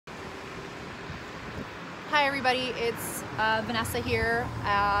Hi everybody, it's Vanessa here.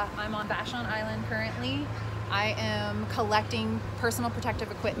 I'm on Vashon Island currently. I am collecting personal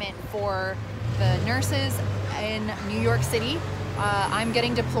protective equipment for the nurses in New York City. I'm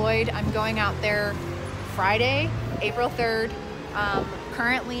getting deployed. I'm going out there Friday, April 3rd.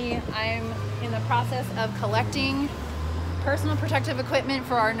 Currently, I'm in the process of collecting personal protective equipment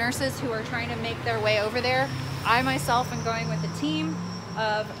for our nurses who are trying to make their way over there. I myself am going with a team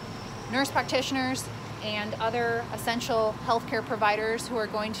of nurse practitioners and other essential healthcare providers who are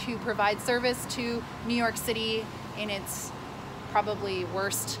going to provide service to New York City in its probably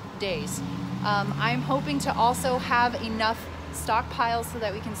worst days. I'm hoping to also have enough stockpiles so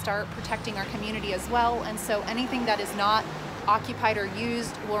that we can start protecting our community as well, and so anything that is not occupied or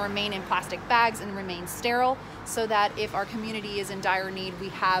used will remain in plastic bags and remain sterile, so that if our community is in dire need, we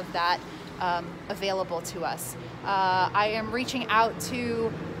have that available to us. I am reaching out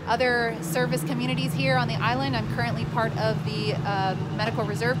to other service communities here on the island. I'm currently part of the Medical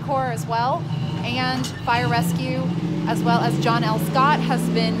Reserve Corps as well, and Fire Rescue, as well as John L. Scott has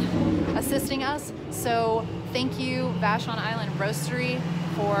been assisting us. So thank you, Vashon Island Roastery,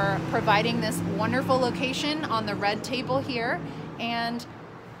 for providing this wonderful location on the red table here, and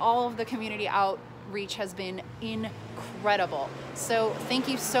all of the community outreach has been incredible. So thank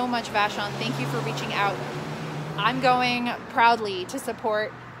you so much, Vashon. Thank you for reaching out. I'm going proudly to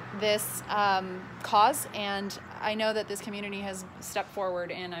support this cause, and I know that this community has stepped forward,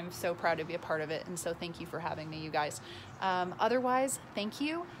 and I'm so proud to be a part of it, and so thank you for having me, you guys. Otherwise, thank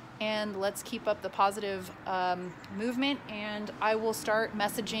you, and let's keep up the positive movement, and I will start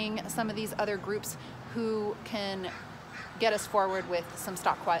messaging some of these other groups who can get us forward with some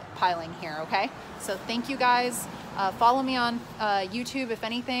stockpiling here, okay? So thank you guys. Follow me on YouTube if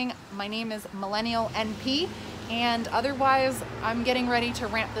anything. My name is Millennial NP. And otherwise, I'm getting ready to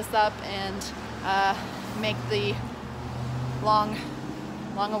ramp this up and make the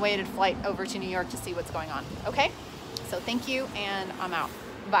long-awaited flight over to New York to see what's going on. Okay? So thank you, and I'm out.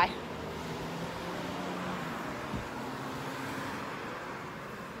 Bye.